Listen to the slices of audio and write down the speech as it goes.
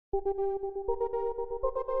Hi,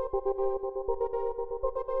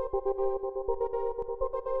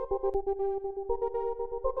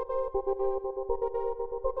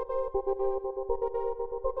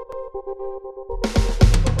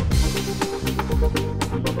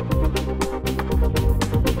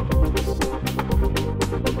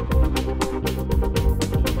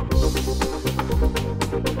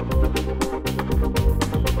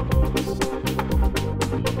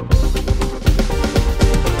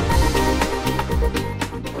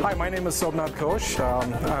 my name is Sobnath Ghosh.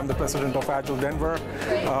 I'm the president of Agile Denver.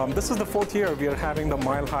 This is the 4th year we are having the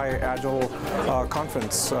Mile High Agile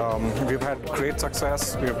conference. We've had great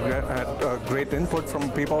success. We've had great input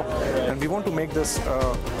from people, and we want to make this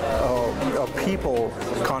a people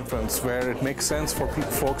conference where it makes sense for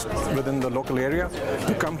folks within the local area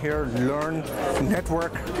to come here, learn,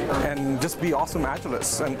 network, and just be awesome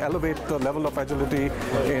Agilists and elevate the level of agility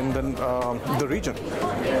in the region.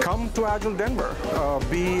 Come to Agile Denver.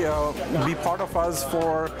 Be part of us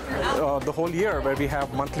for the whole year, where we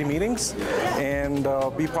have monthly meetings, and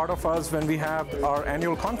be part of us when we have our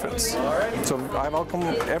annual conference. So I welcome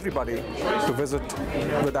everybody to visit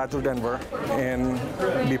with Agile Denver and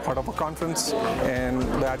be part of a conference and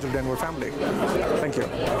the Agile Denver family. Thank you.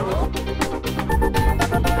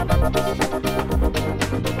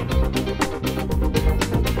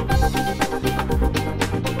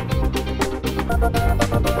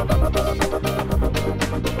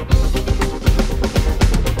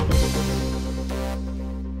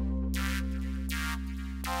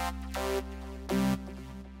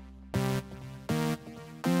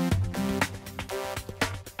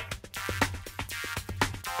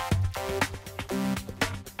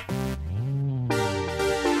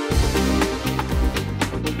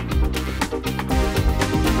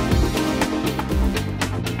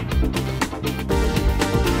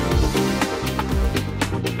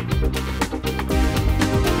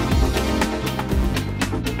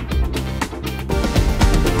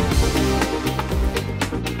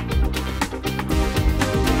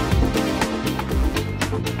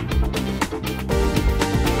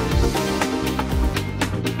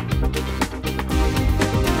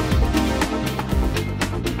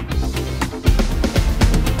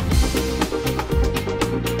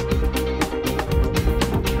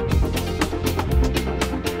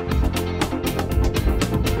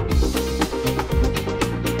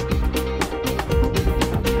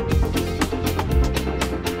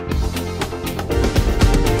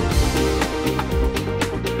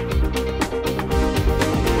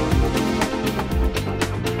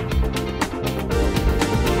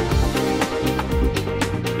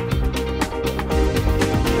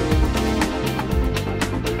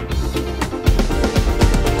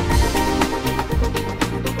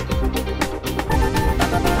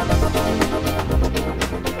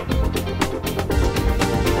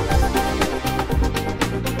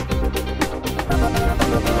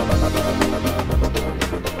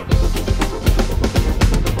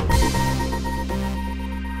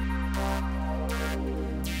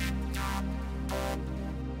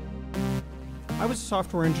 I was a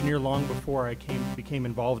software engineer long before I became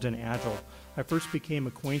involved in Agile. I first became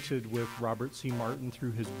acquainted with Robert C. Martin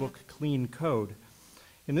through his book, Clean Code.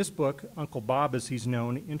 In this book, Uncle Bob, as he's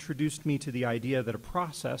known, introduced me to the idea that a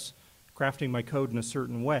process, crafting my code in a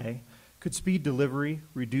certain way, could speed delivery,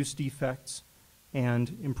 reduce defects,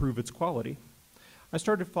 and improve its quality. I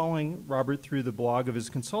started following Robert through the blog of his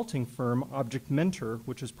consulting firm, Object Mentor,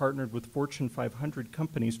 which has partnered with Fortune 500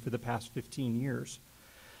 companies for the past 15 years.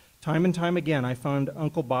 Time and time again, I found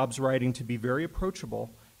Uncle Bob's writing to be very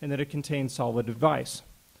approachable and that it contained solid advice.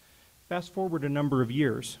 Fast forward a number of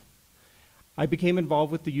years. I became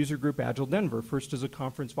involved with the user group Agile Denver, first as a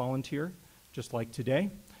conference volunteer, just like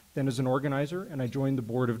today, then as an organizer, and I joined the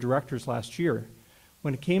board of directors last year.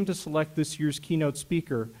 When it came to select this year's keynote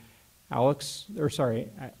speaker,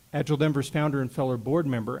 Agile Denver's founder and fellow board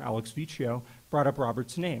member, Alex Viccio, brought up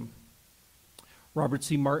Robert's name. Robert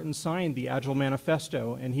C. Martin signed the Agile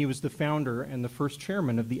Manifesto, and he was the founder and the first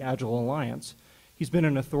chairman of the Agile Alliance. He's been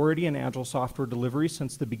an authority in Agile software delivery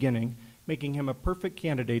since the beginning, making him a perfect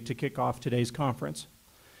candidate to kick off today's conference.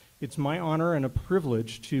 It's my honor and a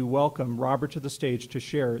privilege to welcome Robert to the stage to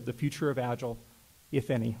share the future of Agile, if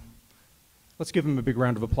any. Let's give him a big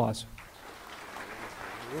round of applause.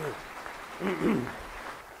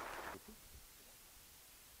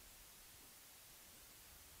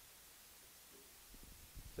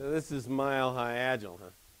 So this is Mile High Agile,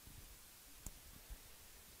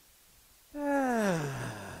 huh?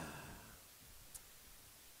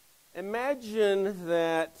 Imagine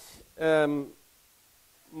that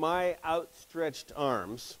my outstretched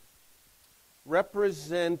arms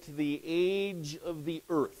represent the age of the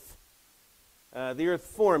Earth. The Earth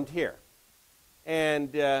formed here,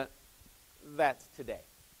 and that's today.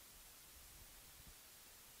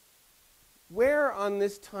 Where on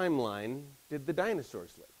this timeline did the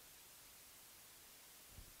dinosaurs live?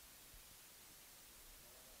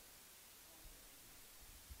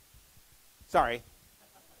 Sorry.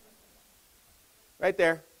 Right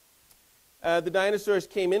there. The dinosaurs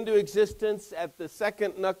came into existence at the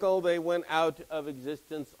second knuckle. They went out of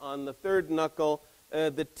existence on the third knuckle.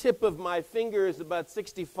 The tip of my finger is about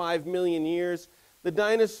 65 million years. The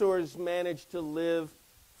dinosaurs managed to live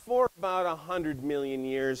for about 100 million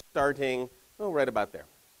years, starting, right about there.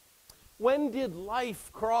 When did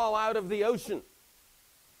life crawl out of the ocean?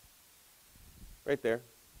 Right there.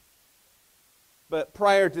 But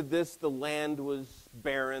prior to this, the land was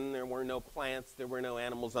barren. There were no plants. There were no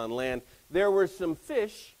animals on land. There were some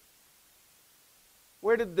fish.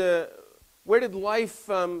 Where did life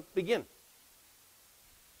begin?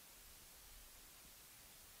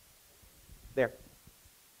 There.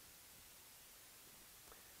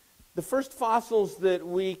 The first fossils that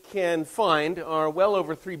we can find are well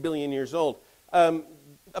over 3 billion years old.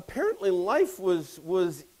 Apparently, life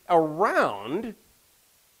was around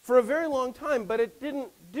for a very long time, but it didn't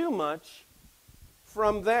do much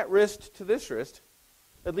from that wrist to this wrist.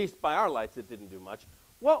 At least by our lights, it didn't do much.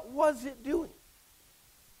 What was it doing?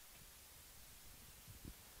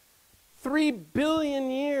 3 billion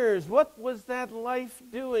years. What was that life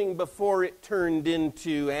doing before it turned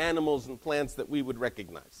into animals and plants that we would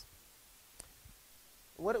recognize?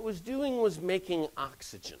 What it was doing was making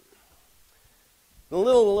oxygen. The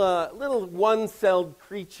little one-celled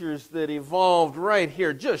creatures that evolved right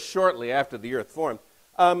here just shortly after the Earth formed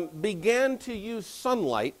began to use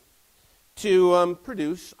sunlight to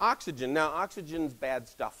produce oxygen. Now, oxygen's bad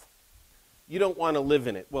stuff. You don't want to live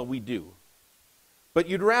in it. Well, we do. But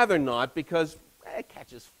you'd rather not because it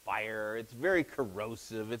catches fire. It's very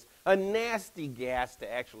corrosive. It's a nasty gas to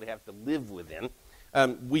actually have to live within.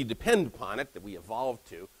 We depend upon it, that we evolved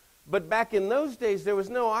to. But back in those days, there was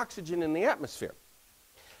no oxygen in the atmosphere.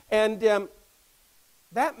 And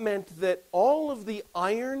that meant that all of the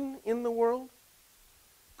iron in the world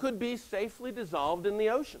could be safely dissolved in the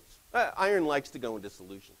oceans. Iron likes to go into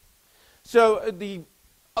solution. So the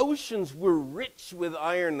oceans were rich with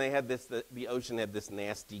iron. The ocean had this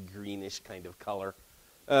nasty greenish kind of color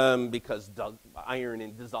because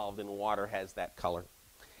iron dissolved in water has that color.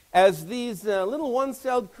 As these little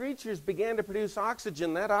one-celled creatures began to produce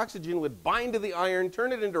oxygen, that oxygen would bind to the iron,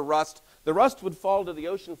 turn it into rust. The rust would fall to the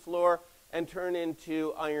ocean floor and turn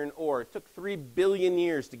into iron ore. It took 3 billion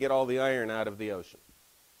years to get all the iron out of the ocean.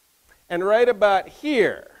 And right about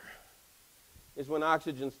here is when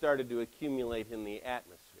oxygen started to accumulate in the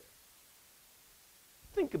atmosphere.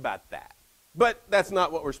 Think about that. But that's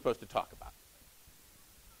not what we're supposed to talk about.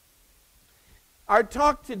 Our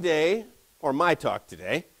talk today, or my talk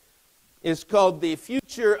today, is called The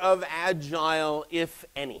Future of Agile, If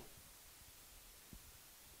Any.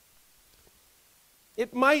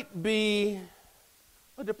 It might be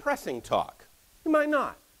a depressing talk. It might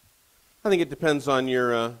not. I think it depends on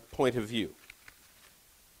your point of view.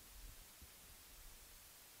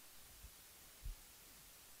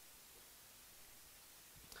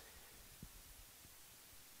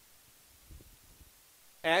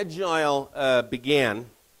 Agile began.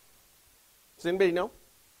 Does anybody know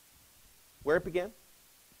where it began?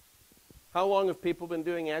 How long have people been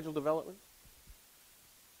doing Agile development?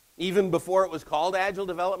 Even before it was called Agile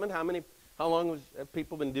development, how long have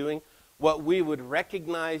people been doing what we would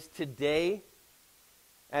recognize today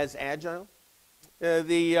as Agile?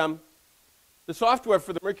 The software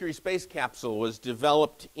for the Mercury space capsule was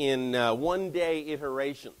developed in one-day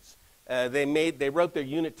iterations. They wrote their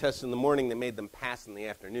unit tests in the morning. They made them pass in the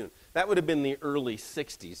afternoon. That would have been the early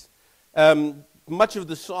 60s. Much of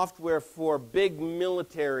the software for big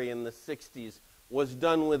military in the 60s was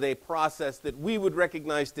done with a process that we would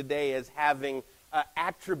recognize today as having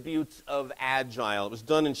attributes of Agile. It was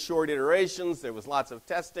done in short iterations. There was lots of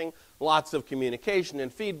testing, lots of communication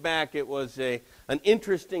and feedback. It was an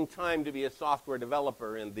interesting time to be a software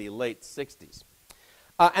developer in the late 60s.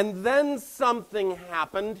 And then something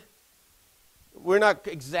happened. We're not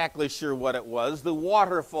exactly sure what it was. The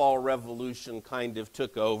waterfall revolution kind of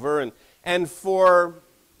took over, and for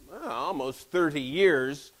almost 30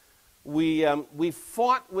 years, we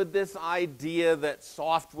fought with this idea that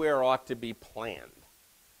software ought to be planned.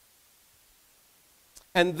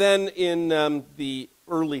 And then in the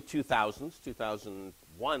early 2000s,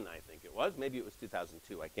 2001 I think it was, maybe it was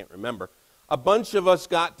 2002, I can't remember, a bunch of us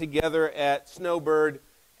got together at Snowbird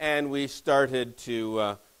and we started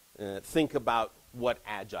to think about what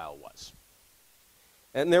Agile was.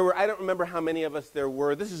 And there were, I don't remember how many of us there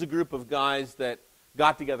were. This is a group of guys that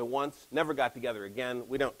got together once, never got together again.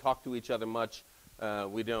 We don't talk to each other much.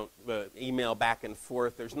 We don't email back and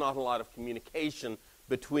forth. There's not a lot of communication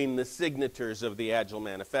between the signatures of the Agile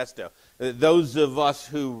Manifesto. Those of us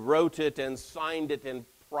who wrote it and signed it and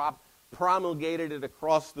promulgated it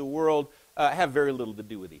across the world have very little to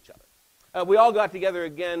do with each other. We all got together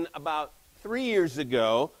again about 3 years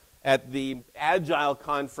ago at the Agile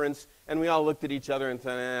conference, and we all looked at each other and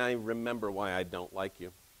said, I remember why I don't like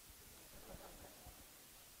you.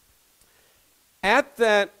 At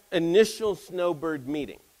that initial Snowbird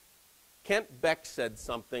meeting, Kent Beck said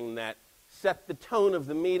something that set the tone of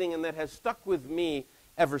the meeting and that has stuck with me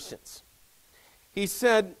ever since. He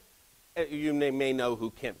said, you may know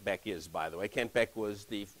who Kent Beck is, by the way. Kent Beck was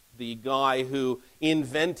the guy who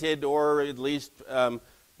invented, or at least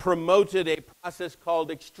promoted, a process called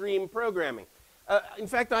extreme programming. In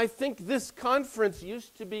fact, I think this conference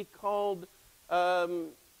used to be called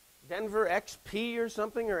Denver XP or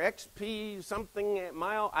something, or XP something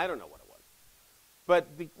mile. I don't know what it was. But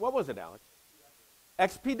what was it, Alex?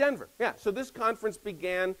 XP Denver. Yeah, so this conference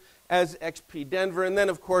began as XP Denver, and then,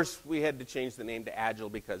 of course, we had to change the name to Agile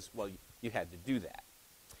because, well, you had to do that.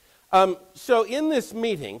 So in this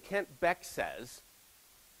meeting, Kent Beck says,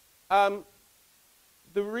 the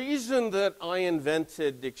reason that I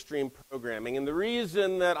invented extreme programming and the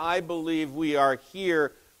reason that I believe we are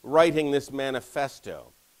here writing this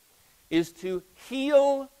manifesto is to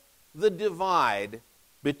heal the divide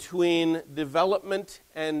between development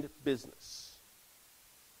and business.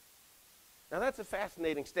 Now that's a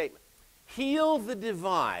fascinating statement. Heal the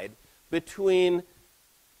divide between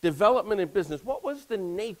development and business. What was the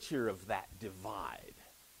nature of that divide?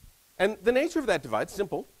 And the nature of that divide,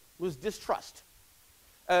 simple, was distrust.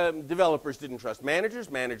 Developers didn't trust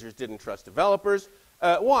managers. Managers didn't trust developers.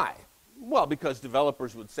 Why? Well, because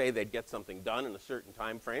developers would say they'd get something done in a certain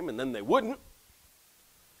time frame, and then they wouldn't.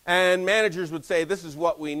 And managers would say, this is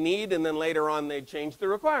what we need, and then later on they'd change the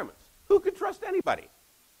requirements. Who could trust anybody?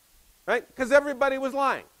 Right? Because everybody was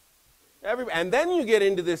lying. And then you get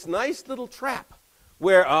into this nice little trap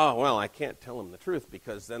where, oh, well, I can't tell them the truth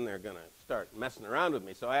because then they're going to start messing around with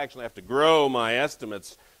me. So I actually have to grow my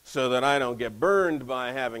estimates so that I don't get burned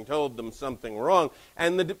by having told them something wrong.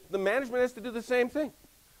 And the management has to do the same thing.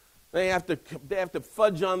 They have to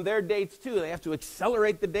fudge on their dates too. They have to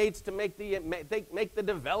accelerate the dates to make the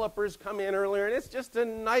developers come in earlier. And it's just a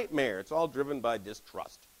nightmare. It's all driven by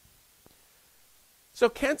distrust. So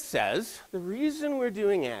Kent says the reason we're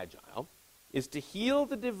doing Agile is to heal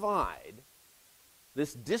the divide,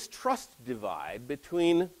 this distrust divide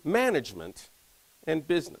between management and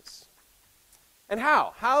business. And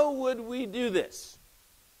how? How would we do this?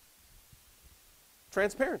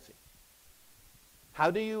 Transparency. How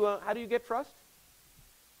do you get trust?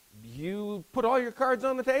 You put all your cards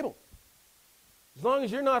on the table. As long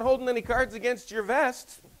as you're not holding any cards against your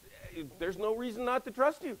vest, there's no reason not to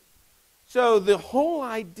trust you. So the whole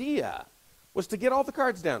idea was to get all the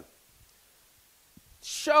cards down.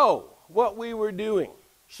 Show what we were doing.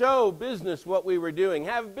 Show business what we were doing.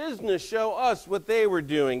 Have business show us what they were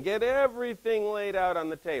doing. Get everything laid out on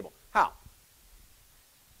the table. How?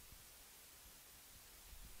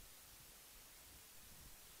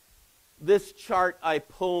 This chart I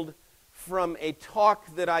pulled from a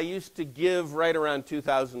talk that I used to give right around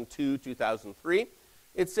 2002, 2003.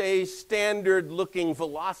 It's a standard-looking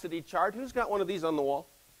velocity chart. Who's got one of these on the wall?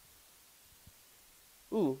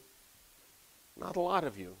 Ooh, not a lot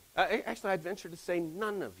of you. Actually, I'd venture to say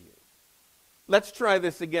none of you. Let's try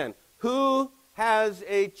this again. Who has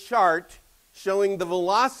a chart showing the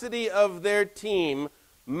velocity of their team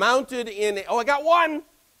mounted in I got one!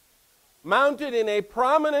 Mounted in a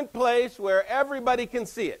prominent place where everybody can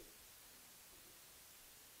see it.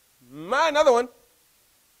 Another one.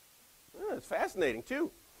 Oh, it's fascinating,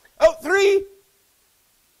 too. Oh, 3!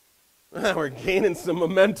 We're gaining some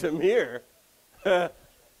momentum here.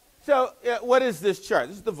 So what is this chart?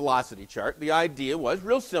 This is the velocity chart. The idea was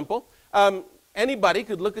real simple. Anybody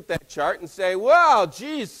could look at that chart and say, wow,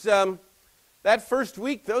 geez, that first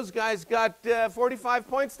week those guys got 45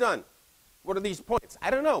 points done. What are these points? I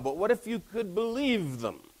don't know, but what if you could believe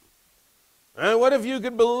them? What if you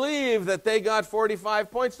could believe that they got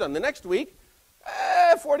 45 points done? The next week,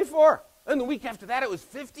 44. And the week after that, it was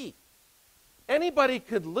 50. Anybody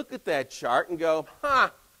could look at that chart and go,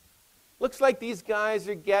 looks like these guys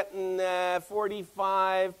are getting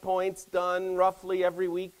 45 points done roughly every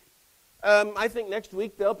week. I think next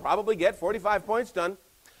week they'll probably get 45 points done.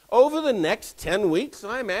 Over the next 10 weeks,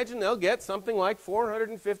 I imagine they'll get something like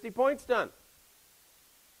 450 points done.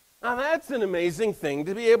 Now that's an amazing thing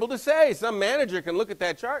to be able to say. Some manager can look at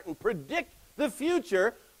that chart and predict the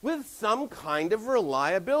future with some kind of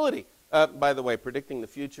reliability. By the way, predicting the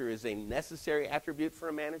future is a necessary attribute for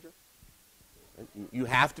a manager. You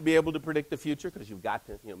have to be able to predict the future because you've got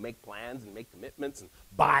to make plans and make commitments and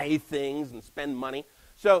buy things and spend money.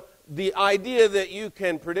 So the idea that you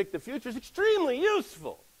can predict the future is extremely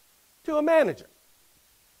useful to a manager.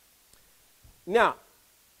 Now,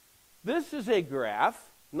 this is a graph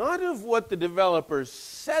not of what the developers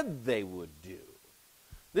said they would do.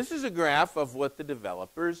 This is a graph of what the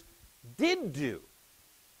developers did do.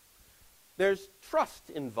 There's trust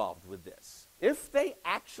involved with this. If they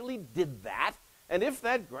actually did that, and if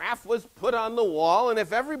that graph was put on the wall, and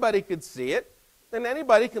if everybody could see it, then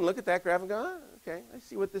anybody can look at that graph and go, oh, okay, I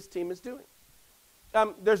see what this team is doing.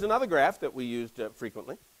 There's another graph that we used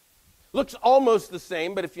frequently. Looks almost the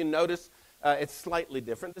same, but if you notice, it's slightly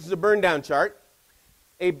different. This is a burn-down chart.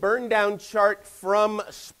 A burn-down chart from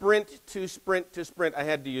sprint to sprint to sprint. I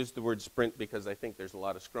had to use the word sprint because I think there's a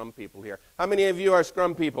lot of Scrum people here. How many of you are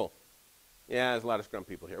Scrum people? Yeah, there's a lot of Scrum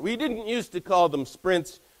people here. We didn't used to call them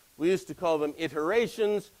sprints. We used to call them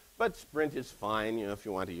iterations, but sprint is fine, if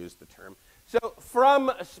you want to use the term. So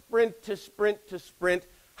from sprint to sprint to sprint,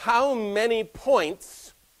 how many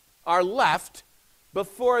points are left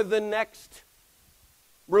before the next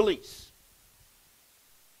release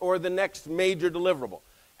or the next major deliverable?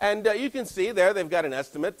 And you can see there they've got an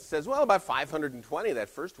estimate that says, well, about 520 that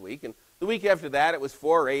first week. And the week after that, it was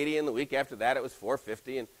 480. And the week after that, it was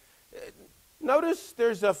 450. And notice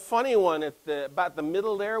there's a funny one at about the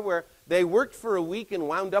middle there where they worked for a week and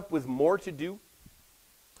wound up with more to do.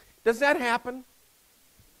 Does that happen?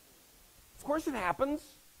 Of course it happens.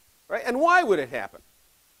 Right? And why would it happen?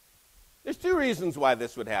 There's two reasons why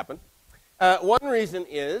this would happen. One reason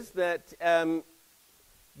is that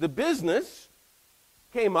the business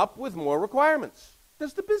came up with more requirements.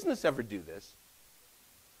 Does the business ever do this?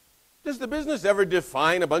 Does the business ever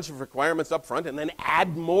define a bunch of requirements up front and then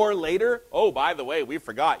add more later? Oh, by the way, we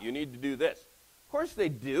forgot, you need to do this. Of course they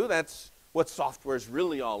do. That's what software is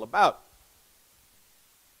really all about.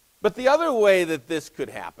 But the other way that this could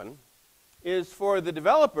happen is for the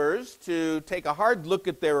developers to take a hard look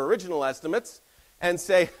at their original estimates and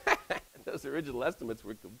say, those original estimates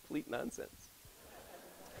were complete nonsense.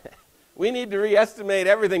 We need to re-estimate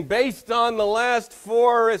everything. Based on the last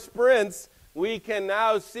 4 sprints, we can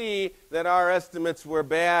now see that our estimates were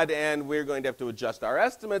bad, and we're going to have to adjust our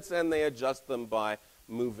estimates, and they adjust them by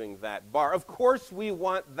moving that bar. Of course, we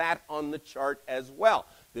want that on the chart as well.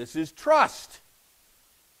 This is trust.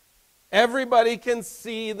 Everybody can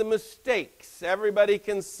see the mistakes. Everybody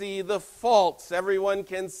can see the faults. Everyone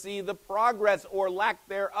can see the progress or lack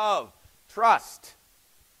thereof. Trust.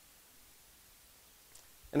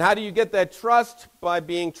 And how do you get that trust? By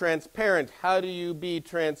being transparent. How do you be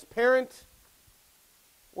transparent?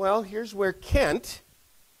 Well, here's where Kent,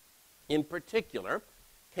 in particular,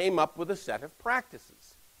 came up with a set of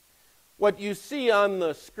practices. What you see on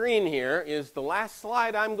the screen here is the last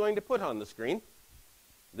slide I'm going to put on the screen.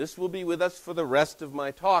 This will be with us for the rest of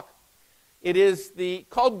my talk. It is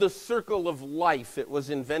called the Circle of Life. It was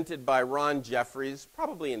invented by Ron Jeffries,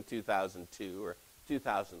 probably in 2002 or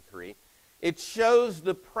 2003. It shows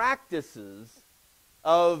the practices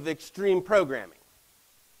of extreme programming,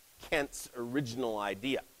 Kent's original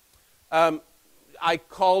idea. I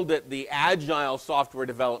called it the Agile software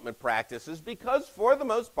development practices because, for the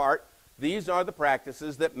most part, these are the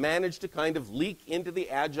practices that managed to kind of leak into the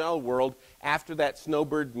Agile world after that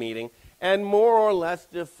Snowbird meeting and more or less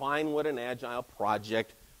define what an Agile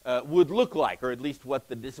project would look like, or at least what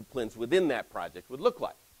the disciplines within that project would look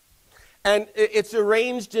like. And it's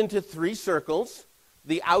arranged into 3 circles.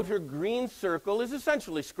 The outer green circle is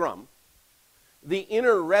essentially Scrum. The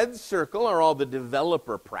inner red circle are all the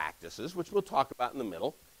developer practices, which we'll talk about in the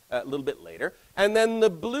middle a little bit later. And then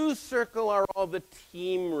the blue circle are all the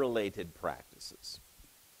team-related practices.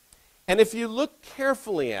 And if you look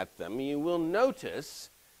carefully at them, you will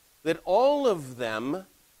notice that all of them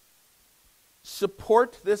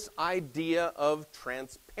support this idea of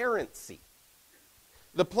transparency.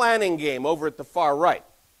 The planning game over at the far right.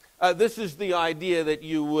 This is the idea that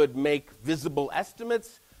you would make visible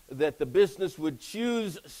estimates, that the business would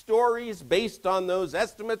choose stories based on those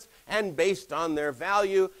estimates and based on their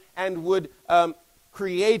value, and would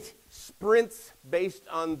create sprints based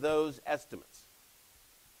on those estimates.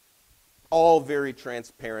 All very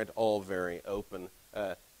transparent, all very open,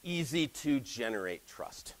 easy to generate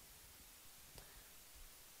trust.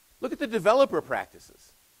 Look at the developer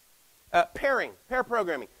practices. Pair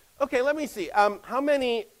programming. Okay, let me see. How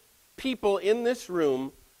many people in this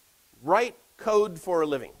room write code for a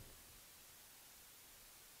living?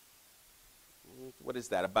 What is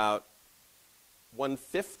that, about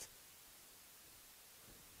 1/5?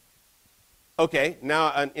 Okay,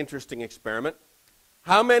 now an interesting experiment.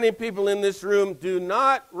 How many people in this room do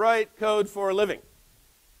not write code for a living?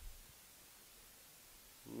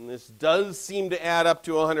 And this does seem to add up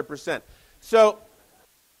to 100%. So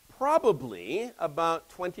probably about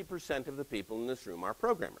 20% of the people in this room are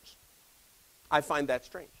programmers. I find that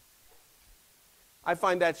strange. I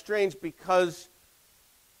find that strange because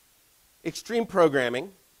extreme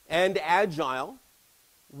programming and Agile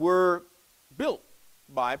were built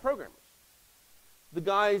by programmers. The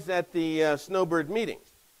guys at the Snowbird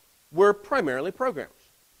meetings were primarily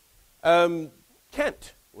programmers.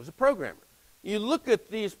 Kent was a programmer. You look at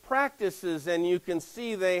these practices and you can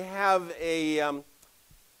see they have an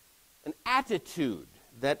attitude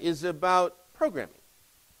that is about programming.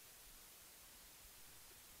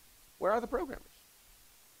 Where are the programmers?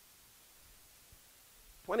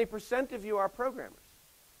 20% of you are programmers.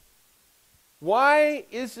 Why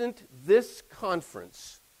isn't this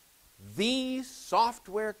conference the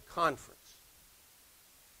software conference?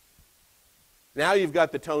 Now you've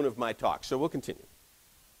got the tone of my talk, so we'll continue.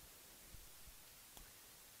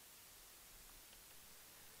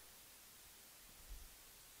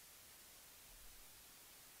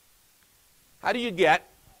 How do you get,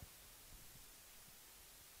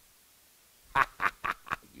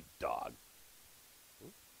 you dog.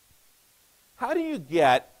 How do you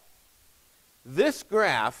get this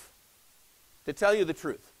graph to tell you the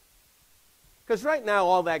truth? Because right now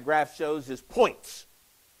all that graph shows is points.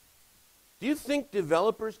 Do you think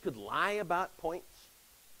developers could lie about points?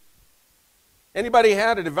 Anybody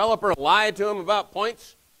had a developer lie to them about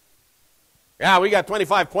points? Yeah, we got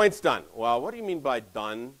 25 points done. Well, what do you mean by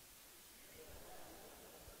done?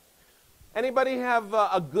 Anybody have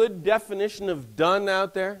a good definition of done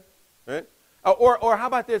out there? Right? Or how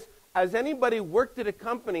about this? Has anybody worked at a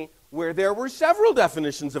company where there were several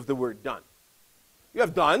definitions of the word done? You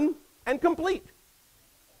have done and complete.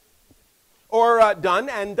 Or done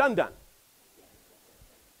and done.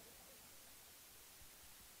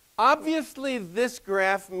 Obviously, this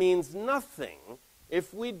graph means nothing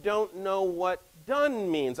if we don't know what done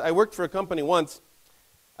means. I worked for a company once.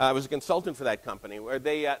 I was a consultant for that company where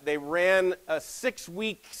they ran 6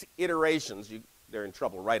 weeks iterations. They're in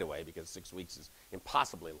trouble right away because 6 weeks is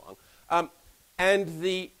impossibly long. And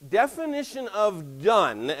the definition of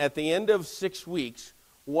done at the end of 6 weeks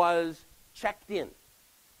was checked in.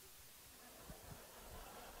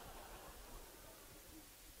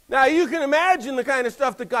 Now, you can imagine the kind of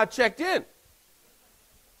stuff that got checked in,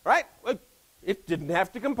 right? It didn't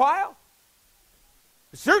have to compile.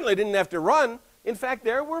 It certainly didn't have to run. In fact,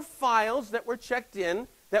 there were files that were checked in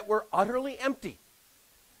that were utterly empty.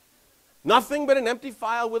 Nothing but an empty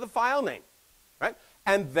file with a file name, right?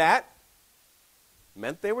 And that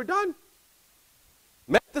meant they were done.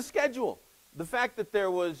 Met the schedule. The fact that there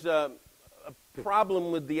was a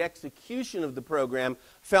problem with the execution of the program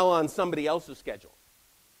fell on somebody else's schedule.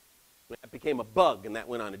 That became a bug, and that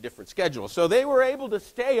went on a different schedule. So they were able to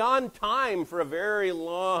stay on time for a very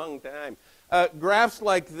long time. Graphs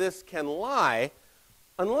like this can lie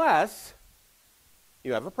unless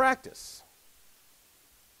you have a practice.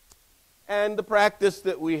 And the practice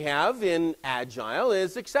that we have in Agile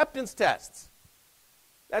is acceptance tests.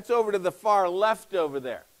 That's over to the far left over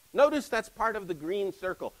there. Notice that's part of the green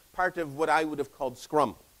circle, part of what I would have called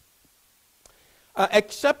Scrum.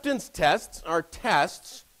 Acceptance tests are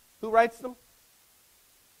tests. Who writes them?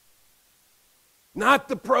 Not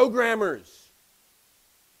the programmers.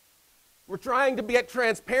 We're trying to get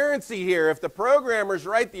transparency here. If the programmers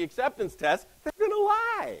write the acceptance test, they're going to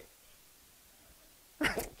lie.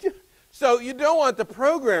 So you don't want the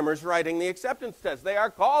programmers writing the acceptance tests. They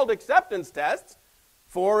are called acceptance tests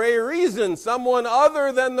for a reason. Someone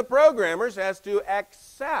other than the programmers has to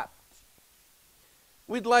accept.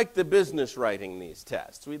 We'd like the business writing these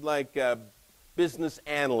tests. We'd like business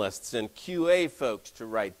analysts and QA folks to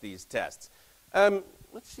write these tests. Let's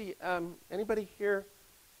see, anybody here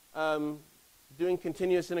doing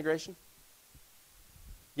continuous integration?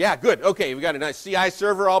 Yeah, good. Okay, we got a nice CI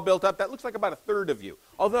server all built up. That looks like about a third of you.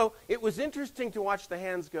 Although it was interesting to watch the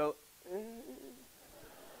hands go,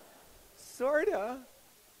 sorta.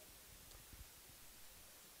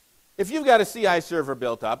 If you've got a CI server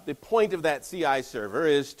built up, the point of that CI server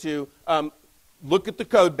is to look at the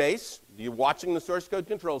code base. You're watching the source code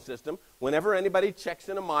control system. Whenever anybody checks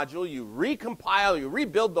in a module, you recompile, you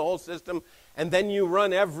rebuild the whole system, and then you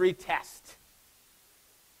run every test.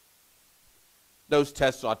 Those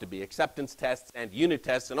tests ought to be acceptance tests and unit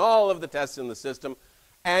tests and all of the tests in the system.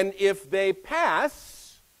 And if they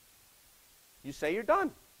pass, you say you're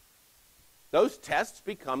done. Those tests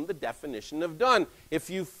become the definition of done. If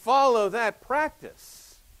you follow that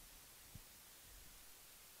practice,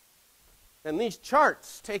 then these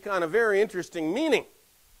charts take on a very interesting meaning.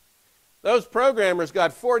 Those programmers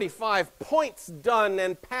got 45 points done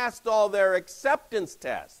and passed all their acceptance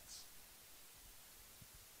tests.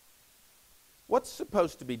 What's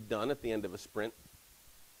supposed to be done at the end of a sprint?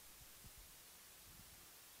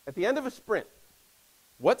 At the end of a sprint,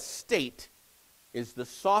 what state is the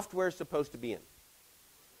software supposed to be in?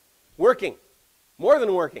 Working. More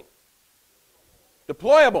than working.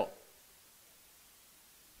 Deployable.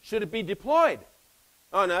 Should it be deployed?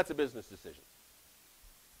 Oh, no, that's a business decision.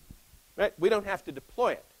 Right? We don't have to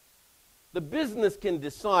deploy it. The business can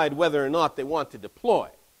decide whether or not they want to deploy.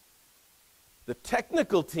 The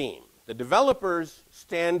technical team, the developers,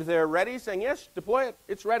 stand there ready saying, yes, deploy it.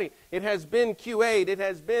 It's ready. It has been QA'd. It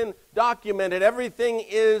has been documented. Everything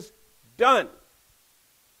is done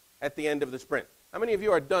at the end of the sprint. How many of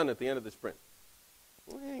you are done at the end of the sprint?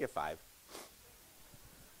 You get 5.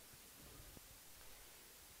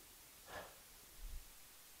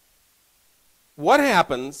 What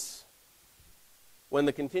happens when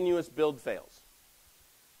the continuous build fails?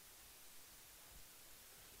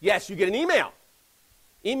 Yes, you get an email.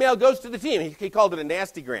 Email goes to the team. He called it a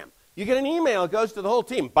nastygram. You get an email, it goes to the whole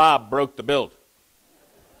team. Bob broke the build.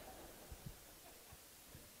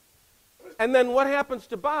 And then what happens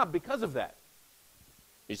to Bob because of that?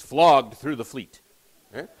 He's flogged through the fleet.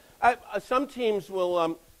 Right? Some teams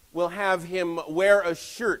will have him wear a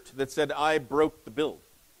shirt that said, I broke the build.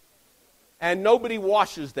 And nobody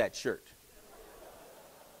washes that shirt.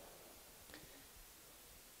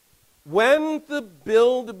 When the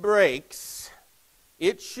build breaks,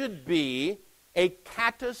 it should be a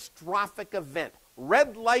catastrophic event.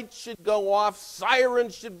 Red lights should go off,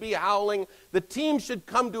 sirens should be howling, the team should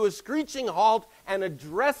come to a screeching halt and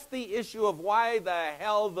address the issue of why the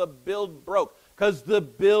hell the build broke. Because the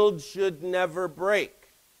build should never break.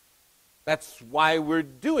 That's why we're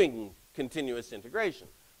doing continuous integration,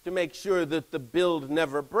 to make sure that the build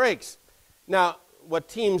never breaks. Now, what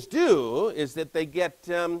teams do is that they get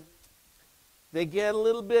a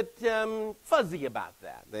little bit fuzzy about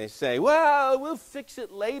that. They say, well, we'll fix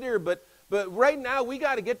it later, but right now we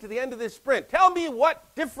got to get to the end of this sprint. Tell me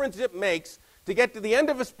what difference it makes to get to the end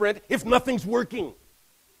of a sprint if nothing's working.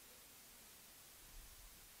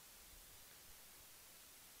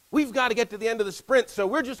 We've got to get to the end of the sprint, so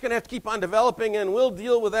we're just going to have to keep on developing, and we'll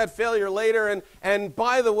deal with that failure later. And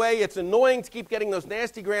by the way, it's annoying to keep getting those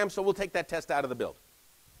nastygrams, so we'll take that test out of the build.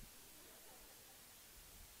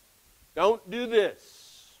 Don't do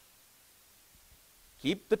this.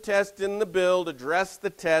 Keep the test in the build, address the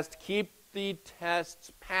test, keep the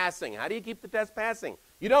tests passing. How do you keep the test passing?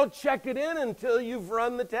 You don't check it in until you've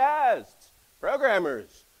run the tests.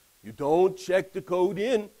 Programmers, you don't check the code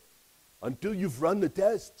in until you've run the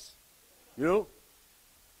tests. You know?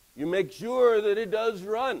 You make sure that it does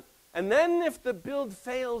run. And then if the build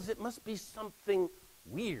fails, it must be something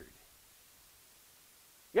weird.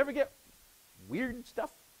 You ever get weird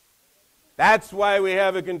stuff? That's why we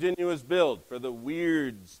have a continuous build, for the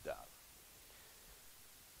weird stuff.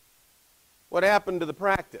 What happened to the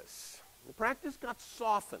practice? The practice got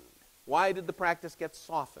softened. Why did the practice get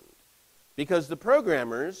softened? Because the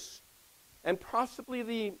programmers, and possibly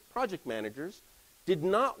the project managers, did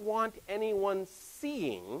not want anyone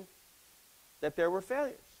seeing that there were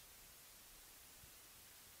failures.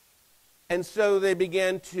 And so they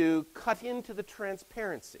began to cut into the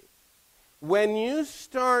transparency. When you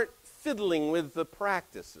start fiddling with the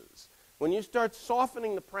practices, when you start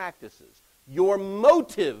softening the practices, your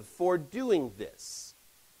motive for doing this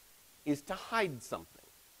is to hide something.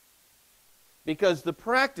 Because the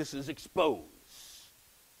practices expose.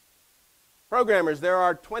 Programmers, there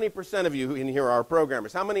are 20% of you in here are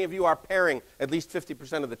programmers. How many of you are pairing at least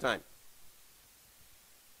 50% of the time?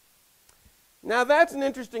 Now that's an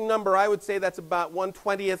interesting number. I would say that's about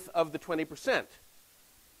 1/20th of the 20%,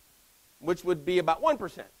 which would be about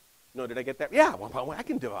 1%. No, did I get that? Yeah, well, I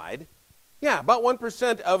can divide. Yeah, about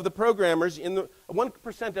 1% of the programmers,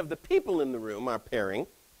 1% of the people in the room are pairing.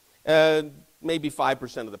 Maybe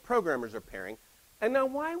 5% of the programmers are pairing. And now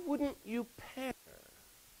why wouldn't you pair?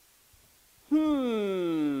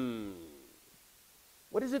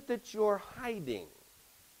 What is it that you're hiding?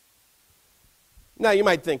 Now you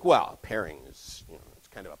might think, well, pairing is, it's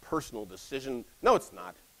kind of a personal decision. No, it's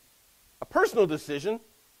not. A personal decision?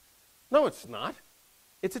 No, it's not.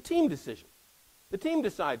 It's a team decision. The team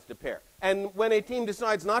decides to pair. And when a team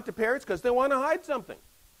decides not to pair, it's because they want to hide something.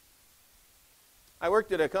 I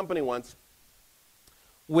worked at a company once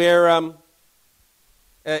where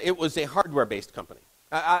it was a hardware-based company.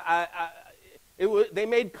 They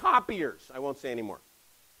made copiers. I won't say anymore.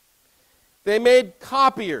 They made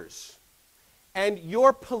copiers. And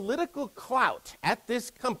your political clout at this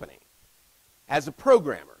company as a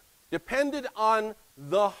programmer depended on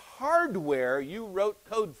the hardware you wrote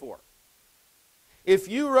code for. If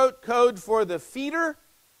you wrote code for the feeder,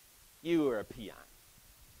 you were a peon.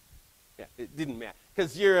 Yeah, it didn't matter,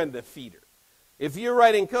 because you're in the feeder. If you're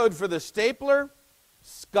writing code for the stapler,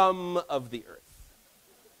 scum of the earth.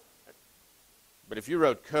 But if you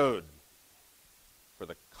wrote code for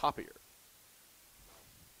the copier,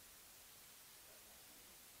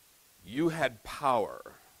 you had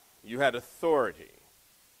power, you had authority,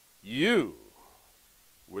 you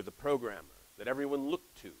were the programmer that everyone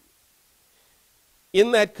looked to.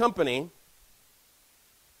 In that company,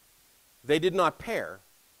 they did not pair,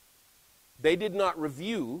 they did not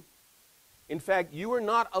review. In fact, you were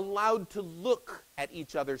not allowed to look at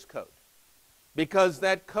each other's code, because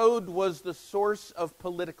that code was the source of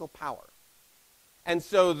political power. And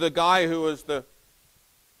so the guy who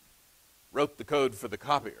wrote the code for the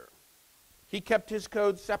copier, he kept his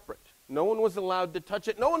code separate. No one was allowed to touch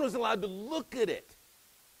it. No one was allowed to look at it.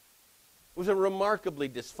 It was a remarkably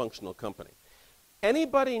dysfunctional company.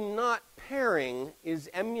 Anybody not pairing is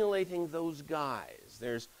emulating those guys.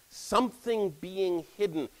 There's something being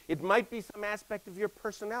hidden. It might be some aspect of your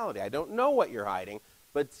personality. I don't know what you're hiding,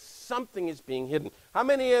 but something is being hidden. How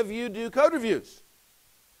many of you do code reviews?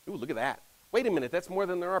 Ooh, look at that. Wait a minute, that's more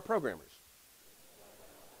than there are programmers.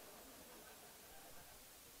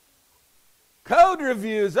 Code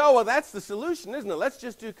reviews. Oh, well, that's the solution, isn't it? Let's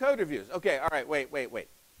just do code reviews. Okay, all right, wait.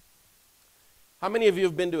 How many of you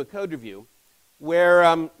have been to a code review where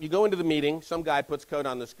you go into the meeting, some guy puts code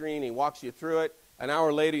on the screen, he walks you through it, an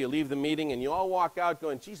hour later you leave the meeting, and you all walk out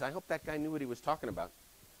going, geez, I hope that guy knew what he was talking about.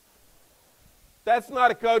 That's not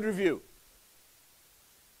a code review.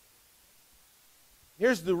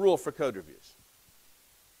 Here's the rule for code reviews.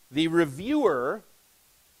 The reviewer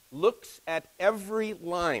looks at every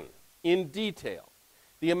line in detail.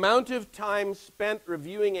 The amount of time spent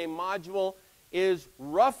reviewing a module is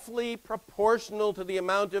roughly proportional to the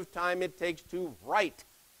amount of time it takes to write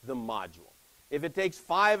the module. If it takes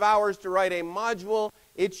 5 hours to write a module,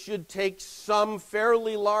 it should take some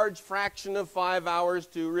fairly large fraction of 5 hours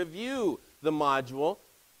to review the module,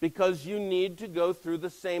 because you need to go through the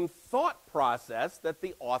same thought process that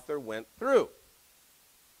the author went through.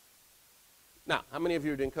 Now, how many of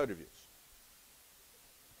you are doing code reviews?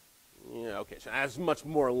 Yeah, okay, so that's much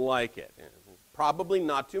more like it. Probably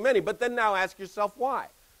not too many, but then now ask yourself why.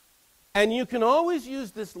 And you can always use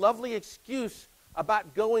this lovely excuse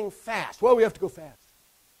about going fast. Well, we have to go fast.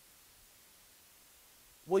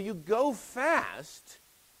 Well, you go fast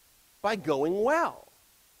by going well.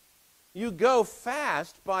 You go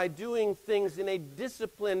fast by doing things in a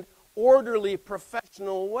disciplined, orderly,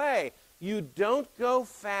 professional way. You don't go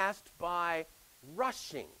fast by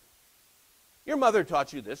rushing. Your mother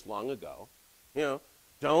taught you this long ago. You know,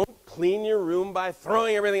 don't clean your room by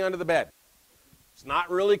throwing everything under the bed. It's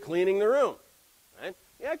not really cleaning the room. Right?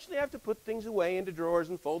 You actually have to put things away into drawers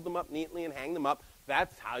and fold them up neatly and hang them up.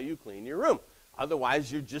 That's how you clean your room.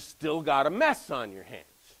 Otherwise, you've just still got a mess on your hands.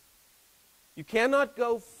 You cannot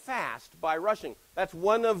go fast by rushing. That's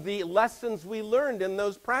one of the lessons we learned in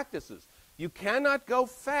those practices. You cannot go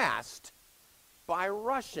fast by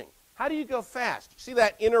rushing. How do you go fast? See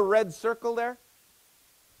that inner red circle there?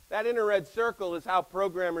 That inner red circle is how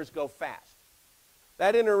programmers go fast.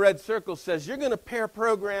 That inner red circle says you're going to pair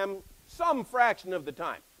program some fraction of the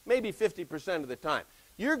time, maybe 50% of the time.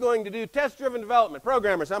 You're going to do test-driven development.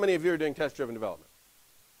 Programmers, how many of you are doing test-driven development?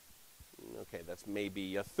 Okay, that's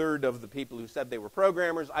maybe a third of the people who said they were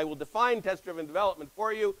programmers. I will define test-driven development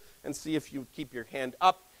for you and see if you keep your hand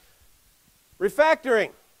up.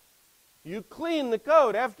 Refactoring. You clean the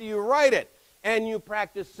code after you write it, and you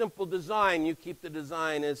practice simple design. You keep the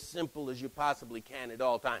design as simple as you possibly can at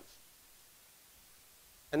all times.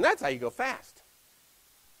 And that's how you go fast.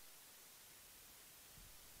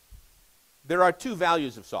 There are two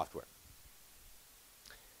values of software.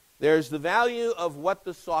 There's the value of what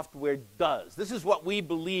the software does. This is what we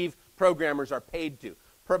believe programmers are paid to.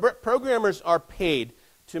 Programmers are paid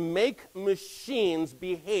to make machines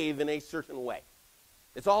behave in a certain way.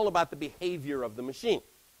 It's all about the behavior of the machine.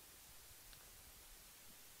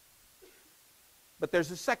 But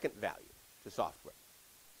there's a second value to software.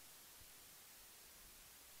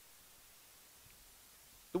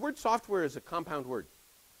 The word software is a compound word.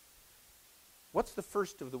 What's the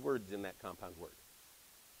first of the words in that compound word?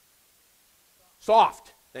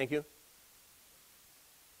 Soft. Thank you.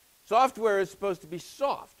 Software is supposed to be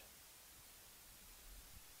soft.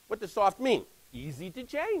 What does soft mean? easy to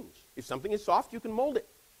change. If something is soft, you can mold it.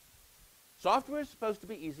 Software is supposed to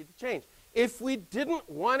be easy to change. If we didn't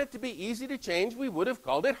want it to be easy to change, we would have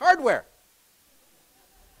called it hardware.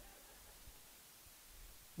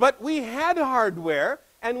 But we had hardware,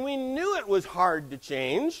 and we knew it was hard to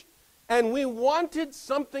change, and we wanted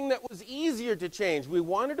something that was easier to change. We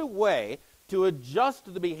wanted a way to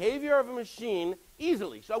adjust the behavior of a machine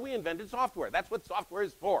easily. So we invented software. That's what software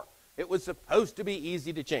is for. It was supposed to be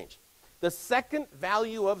easy to change. The second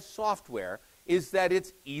value of software is that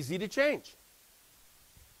it's easy to change.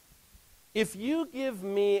 If you give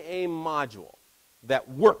me a module that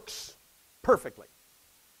works perfectly,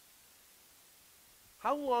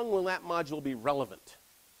 how long will that module be relevant?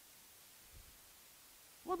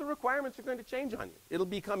 Well, the requirements are going to change on you. It'll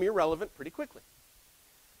become irrelevant pretty quickly.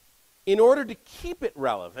 In order to keep it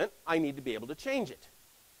relevant, I need to be able to change it.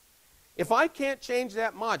 If I can't change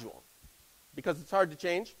that module because it's hard to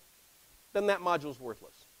change, then that module's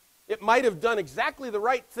worthless. It might have done exactly the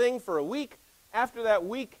right thing for a week. After that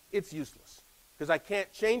week, it's useless because I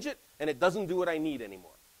can't change it and it doesn't do what I need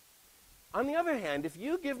anymore. On the other hand, if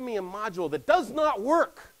you give me a module that does not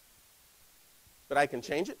work, but I can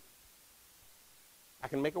change it, I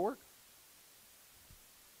can make it work.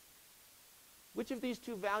 Which of these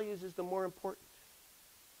two values is the more important?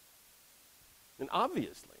 And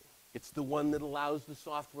obviously, it's the one that allows the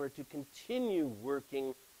software to continue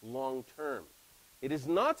working long term. It is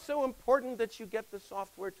not so important that you get the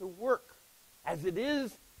software to work as it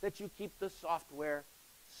is that you keep the software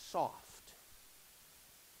soft.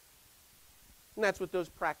 And that's what those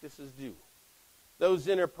practices do. Those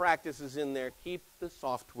inner practices in there keep the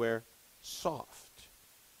software soft.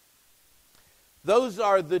 Those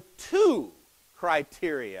are the two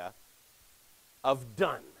criteria of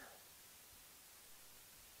done.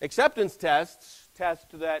 Acceptance tests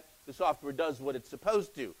test that the software does what it's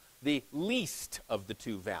supposed to, the least of the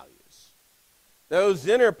two values. Those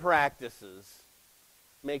inner practices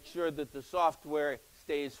make sure that the software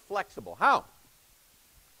stays flexible. How?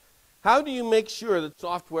 How do you make sure that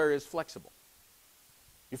software is flexible?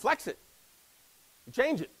 You flex it. You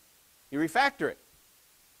change it. You refactor it.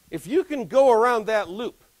 If you can go around that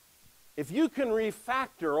loop, if you can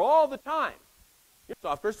refactor all the time, your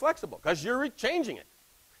software is flexible because you're changing it.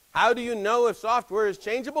 How do you know if software is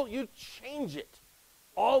changeable? You change it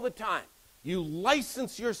all the time. You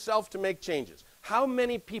license yourself to make changes. How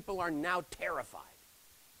many people are now terrified?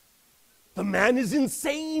 The man is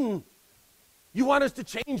insane. You want us to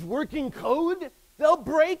change working code? They'll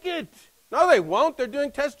break it. No, they won't. They're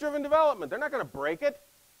doing test-driven development. They're not going to break it.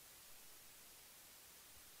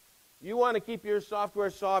 You want to keep your software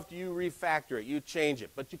soft, you refactor it, you change it.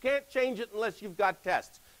 But you can't change it unless you've got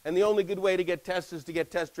tests. And the only good way to get tests is to get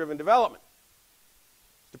test-driven development.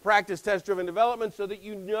 To practice test-driven development so that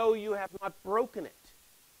you know you have not broken it.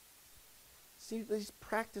 See, these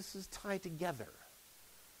practices tie together.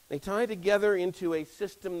 They tie together into a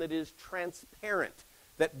system that is transparent,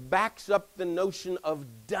 that backs up the notion of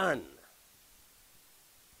done.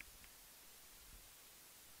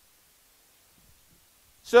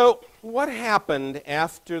 So, what happened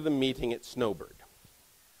after the meeting at Snowbird?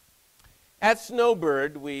 At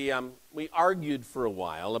Snowbird, we argued for a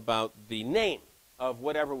while about the name of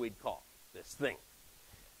whatever we'd call this thing.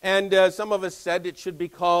 And some of us said it should be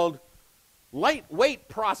called Lightweight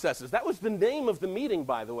Processes. That was the name of the meeting,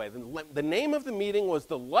 by the way. The name of the meeting was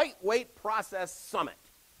the Lightweight Process Summit.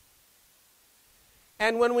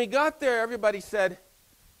 And when we got there, everybody said,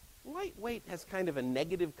 lightweight has kind of a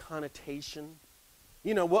negative connotation.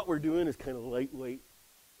 You know, what we're doing is kind of lightweight.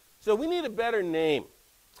 So we need a better name.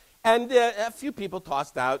 And a few people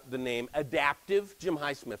tossed out the name Adaptive. Jim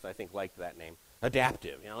Highsmith, I think, liked that name.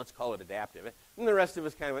 Adaptive. You know, let's call it Adaptive. And the rest of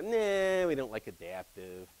us kind of went, nah, we don't like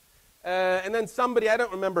Adaptive. And then somebody, I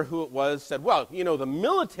don't remember who it was, said, well, you know, the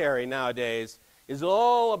military nowadays is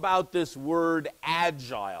all about this word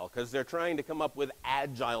agile because they're trying to come up with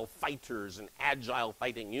agile fighters and agile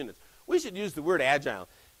fighting units. We should use the word agile.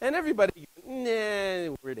 And everybody, nah,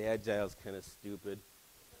 the word agile is kind of stupid.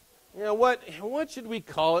 You know, what should we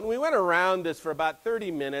call it? And we went around this for about 30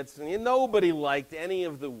 minutes, and nobody liked any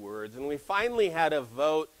of the words. And we finally had a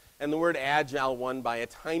vote, and the word agile won by a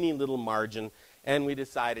tiny little margin, and we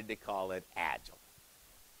decided to call it Agile.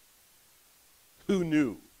 Who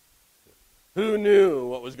knew? Who knew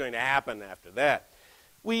what was going to happen after that?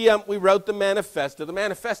 We wrote the manifesto. The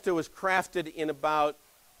manifesto was crafted in about,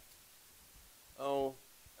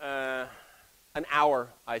 an hour,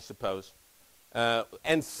 I suppose.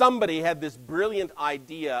 And somebody had this brilliant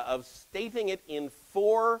idea of stating it in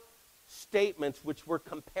 4 statements which were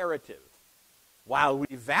comparative. While we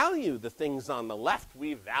value the things on the left,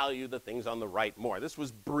 we value the things on the right more. This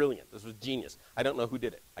was brilliant. This was genius. I don't know who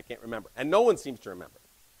did it. I can't remember. And no one seems to remember.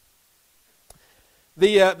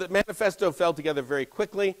 The manifesto fell together very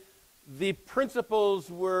quickly. The principles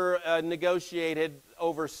were negotiated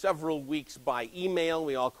over several weeks by email.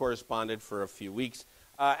 We all corresponded for a few weeks.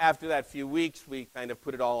 After that few weeks, we kind of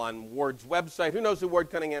put it all on Ward's website. Who knows who Ward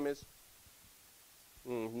Cunningham is?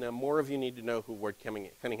 Now, more of you need to know who Ward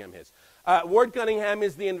Cunningham is. Ward Cunningham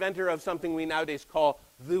is the inventor of something we nowadays call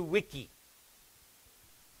the wiki.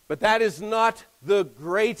 But that is not the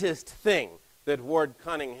greatest thing that Ward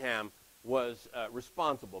Cunningham was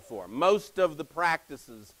responsible for. Most of the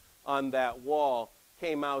practices on that wall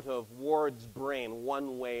came out of Ward's brain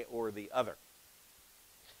one way or the other.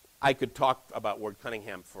 I could talk about Ward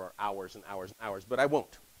Cunningham for hours and hours and hours, but I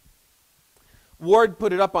won't. Ward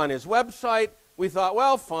put it up on his website. We thought,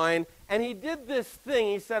 well, fine. And he did this thing.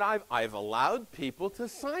 He said, I've allowed people to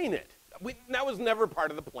sign it. That was never